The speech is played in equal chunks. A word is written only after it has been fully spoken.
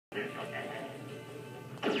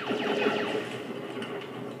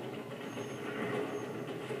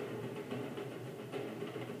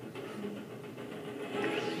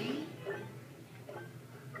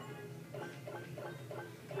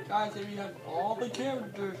Guys, if you have all the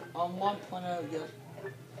characters on 1.0,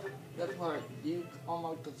 guess what? You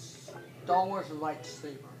unlock the Star Wars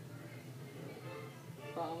lightsaber.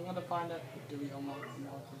 So I'm gonna find out do we unlock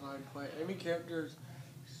because I play every character's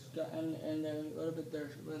and then a little bit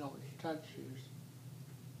there's little statues.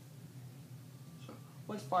 So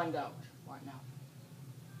let's find out right now.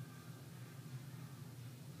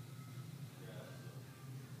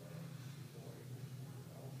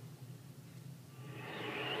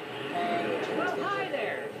 Well, hi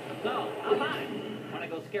there. So, how about it? Want to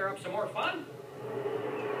go scare up some more fun?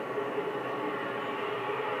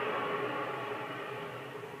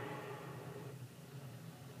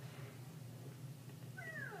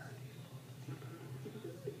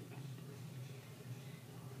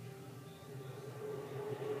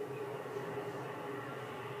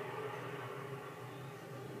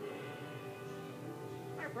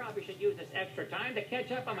 I probably should use this extra time to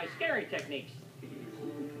catch up on my scaring techniques.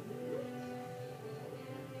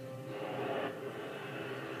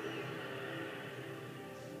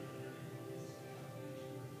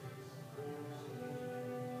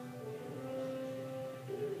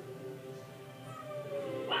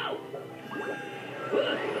 Wow!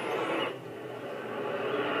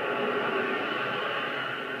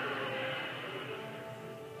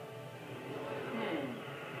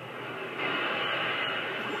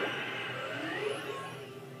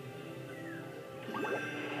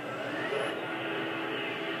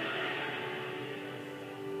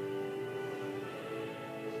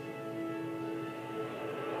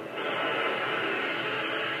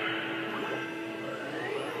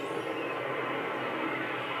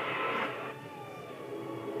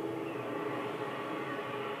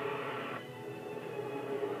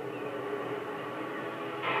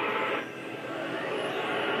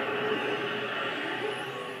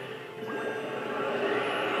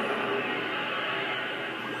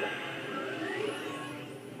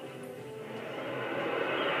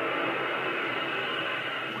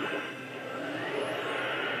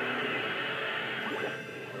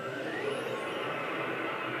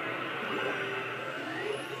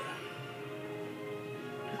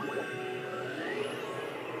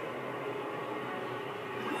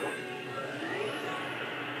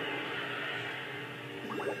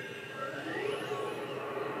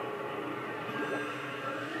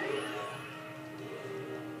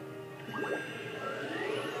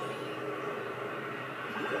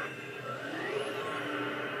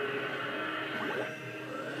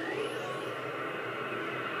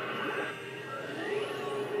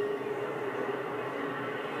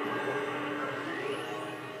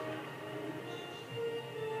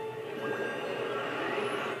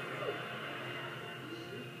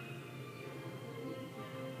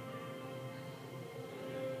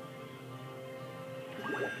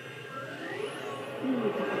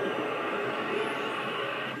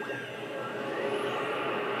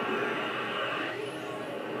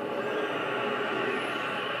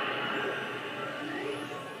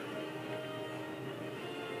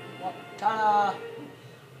 Ta-da!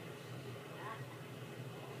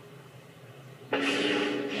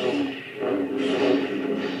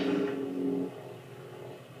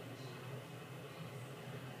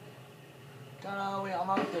 Ta-da! We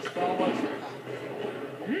unlocked the Star Wars pack.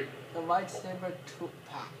 The lightsaber 2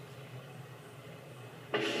 pack.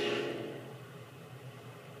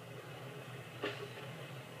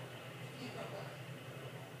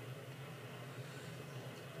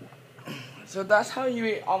 So that's how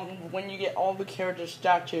you when you get all the character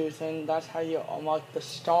statues, and that's how you unlock the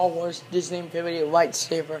Star Wars Disney Infinity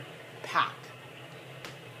lightsaber pack.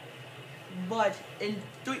 But in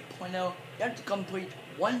 3.0, you have to complete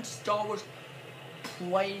one Star Wars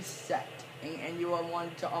play set, and you will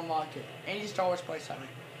want to unlock it. Any Star Wars play set,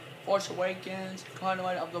 Force Awakens,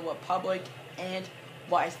 Convoy of the Republic, and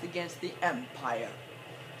Rise Against the Empire.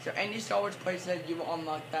 So any Star Wars play set, you will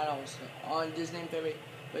unlock that also on Disney Infinity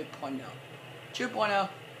 3.0. 2.0,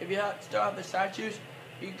 if you still have the statues,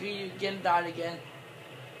 you can get that again,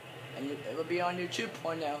 and it will be on your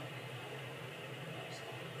 2.0.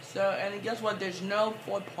 So, and guess what, there's no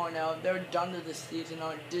 4.0, they're done with the season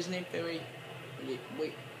on Disney Infinity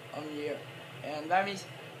year. And that means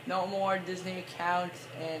no more Disney accounts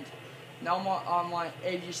and no more online.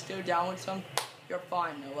 If you still download some, you're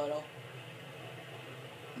fine a little.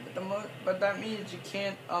 But that means you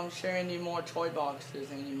can't share any more toy boxes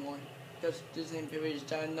anymore. Because Disney Infinity is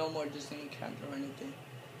done, no more Disney accounts or anything.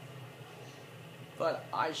 But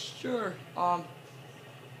I sure I'm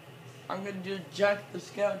gonna do Jack the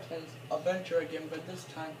Skeleton's adventure again, but this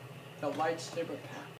time the lightsaber pack.